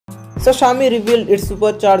So Xiaomi revealed its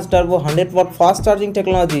Super Charge Turbo 100-watt fast charging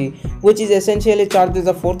technology, which is essentially charges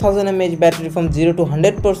a 4000 mAh battery from 0 to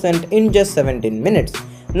 100% in just 17 minutes.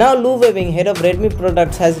 Now Lu Weibing, head of Redmi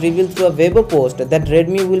products, has revealed through a Weibo post that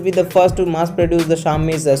Redmi will be the first to mass produce the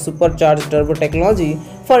Xiaomi's Super Charge Turbo technology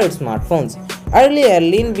for its smartphones. Earlier,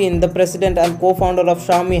 Lin Bin, the president and co-founder of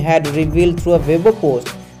Xiaomi, had revealed through a Weibo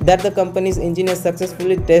post that the company's engineers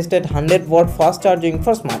successfully tested 100-watt fast charging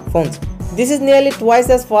for smartphones. This is nearly twice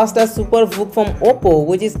as fast as Super VOOC from Oppo,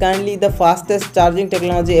 which is currently the fastest charging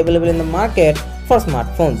technology available in the market for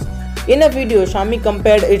smartphones. In a video, Xiaomi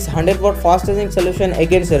compared its 100-watt fast charging solution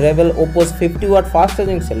against Rebel Oppo's 50-watt fast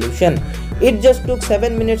charging solution. It just took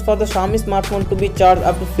 7 minutes for the Xiaomi smartphone to be charged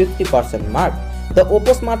up to 50% mark. The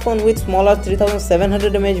Oppo smartphone with smaller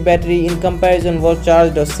 3700 mAh battery in comparison was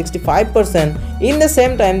charged 65% in the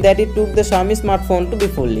same time that it took the Xiaomi smartphone to be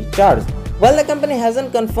fully charged. Well, the company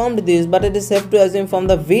hasn't confirmed this, but it is safe to assume from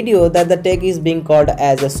the video that the tech is being called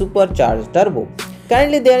as a Super Charge Turbo.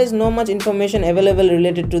 Currently, there is no much information available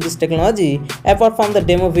related to this technology apart from the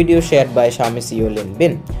demo video shared by Xiaomi CEO Lin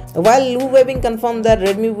Bin. While Lu Weibing confirmed that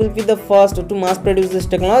Redmi will be the first to mass produce this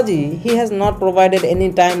technology, he has not provided any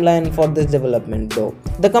timeline for this development though.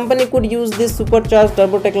 The company could use this supercharged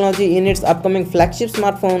turbo technology in its upcoming flagship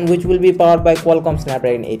smartphone, which will be powered by Qualcomm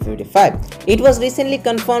Snapdragon 855. It was recently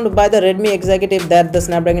confirmed by the Redmi executive that the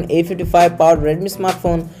Snapdragon 855 powered Redmi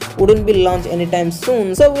smartphone wouldn't be launched anytime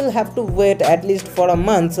soon, so we'll have to wait at least for a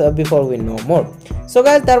month before we know more. So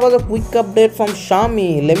guys, that was a quick update from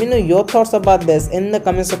Xiaomi. Let me know your thoughts about this in the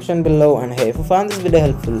comment section below, and hey, if you found this video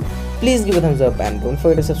helpful, please give a thumbs up and don't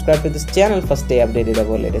forget to subscribe to this channel for stay updated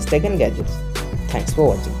about latest tech and gadgets. Thanks for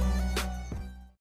watching.